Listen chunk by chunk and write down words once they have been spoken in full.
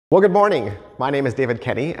Well, good morning. My name is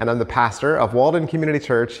Kenney, and I'm the pastor of Walden Community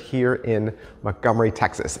Church here in Montgomery,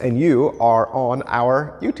 Texas. And you are on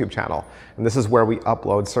our YouTube channel. And this is where we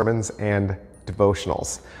upload sermons and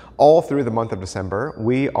devotionals. All through the month of December,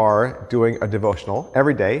 we are doing a devotional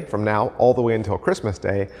every day from now all the way until Christmas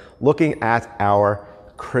Day, looking at our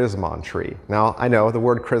Chrismon tree. Now, I know the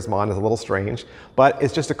word Chrismon is a little strange, but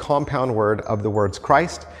it's just a compound word of the words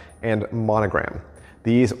Christ and monogram.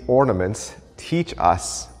 These ornaments teach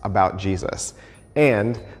us about Jesus,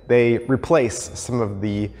 and they replace some of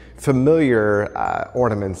the familiar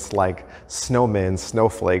ornaments like snowmen,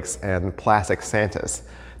 snowflakes, and plastic Santas.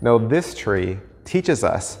 Now, this tree teaches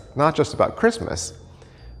us not just about Christmas,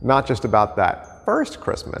 not just about that first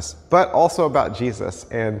Christmas, but also about Jesus,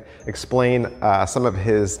 and explain some of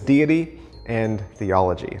his deity and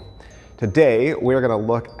theology. Today, we're going to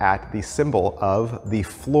look at the symbol of the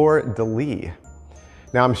Fleur-de-lis.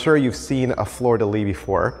 Now, I'm sure you've seen a Fleur-de-lis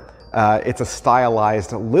before. It's a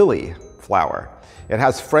stylized lily flower. It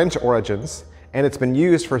has French origins, and it's been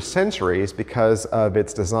used for centuries because of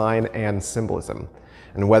its design and symbolism.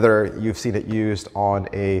 And whether you've seen it used on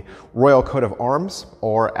a royal coat of arms,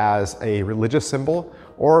 or as a religious symbol,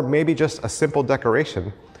 or maybe just a simple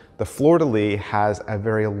decoration, the Fleur-de-lis has a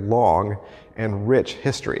very long and rich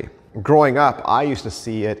history. Growing up, I used to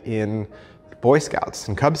see it in Boy Scouts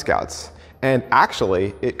and Cub Scouts. And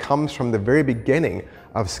actually, it comes from the very beginning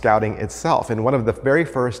of scouting itself. In one of the very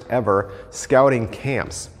first ever scouting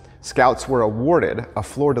camps, scouts were awarded a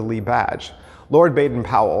Fleur-de-lis badge. Lord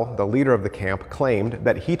Baden-Powell, the leader of the camp, claimed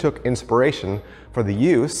that he took inspiration for the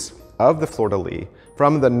use of the Fleur-de-lis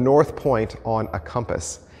from the North Point on a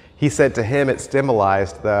compass. He said to him it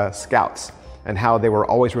symbolized the scouts and how they were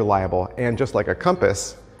always reliable, and just like a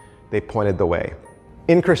compass, they pointed the way.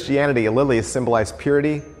 In Christianity, lilies symbolize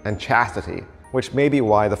purity and chastity, which may be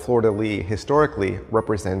why the Fleur-de-lis historically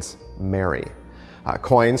represents Mary.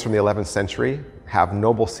 Coins from the 11th century have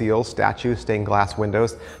noble seals, statues, stained glass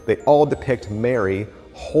windows. They all depict Mary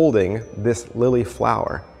holding this lily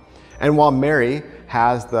flower. And while Mary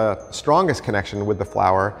has the strongest connection with the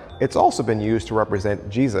flower, it's also been used to represent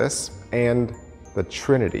Jesus and the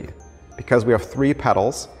Trinity. Because we have three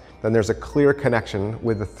petals, then there's a clear connection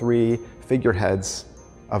with the three figureheads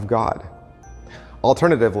of God.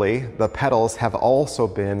 Alternatively, the petals have also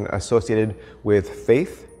been associated with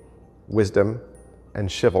faith, wisdom, and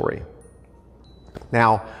chivalry.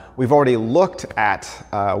 Now, we've already looked at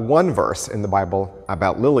one verse in the Bible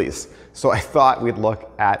about lilies, so I thought we'd look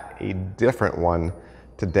at a different one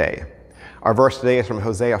today. Our verse today is from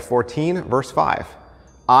Hosea 14, verse 5.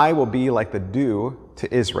 I will be like the dew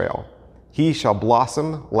to Israel. He shall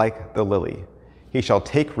blossom like the lily. He shall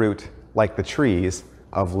take root like the trees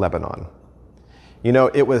of Lebanon. You know,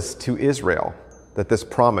 it was to Israel that this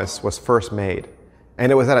promise was first made,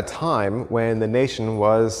 and it was at a time when the nation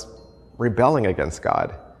was rebelling against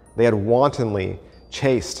God. They had wantonly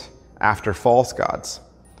chased after false gods.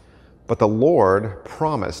 But the Lord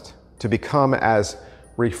promised to become as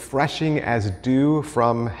refreshing as dew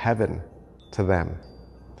from heaven to them.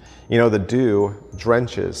 You know, the dew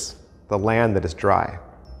drenches the land that is dry.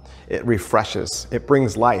 It refreshes, it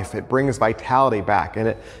brings life, it brings vitality back, and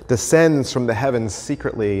it descends from the heavens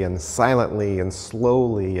secretly and silently and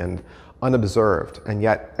slowly and unobserved. And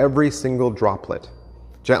yet every single droplet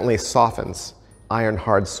gently softens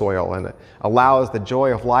iron-hard soil, and it allows the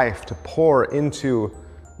joy of life to pour into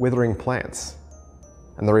withering plants.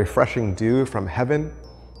 And the refreshing dew from heaven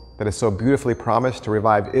that is so beautifully promised to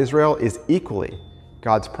revive Israel is equally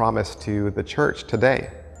God's promise to the church today.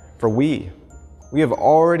 For we have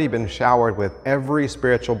already been showered with every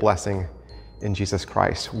spiritual blessing in Jesus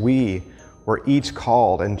Christ. We were each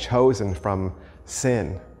called and chosen from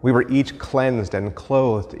sin. We were each cleansed and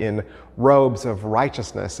clothed in robes of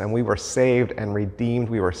righteousness, and we were saved and redeemed.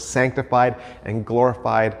 We were sanctified and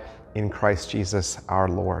glorified in Christ Jesus our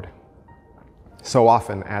Lord. So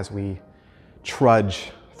often as we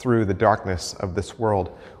trudge through the darkness of this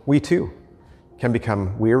world, we too can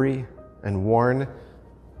become weary and worn.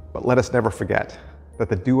 But let us never forget that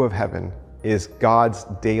the dew of heaven is God's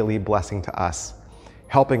daily blessing to us,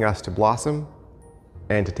 helping us to blossom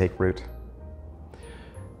and to take root.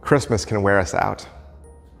 Christmas can wear us out,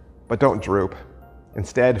 but don't droop.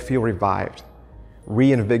 Instead, feel revived,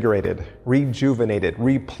 reinvigorated, rejuvenated,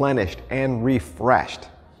 replenished, and refreshed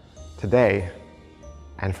today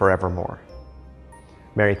and forevermore.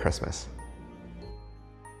 Merry Christmas.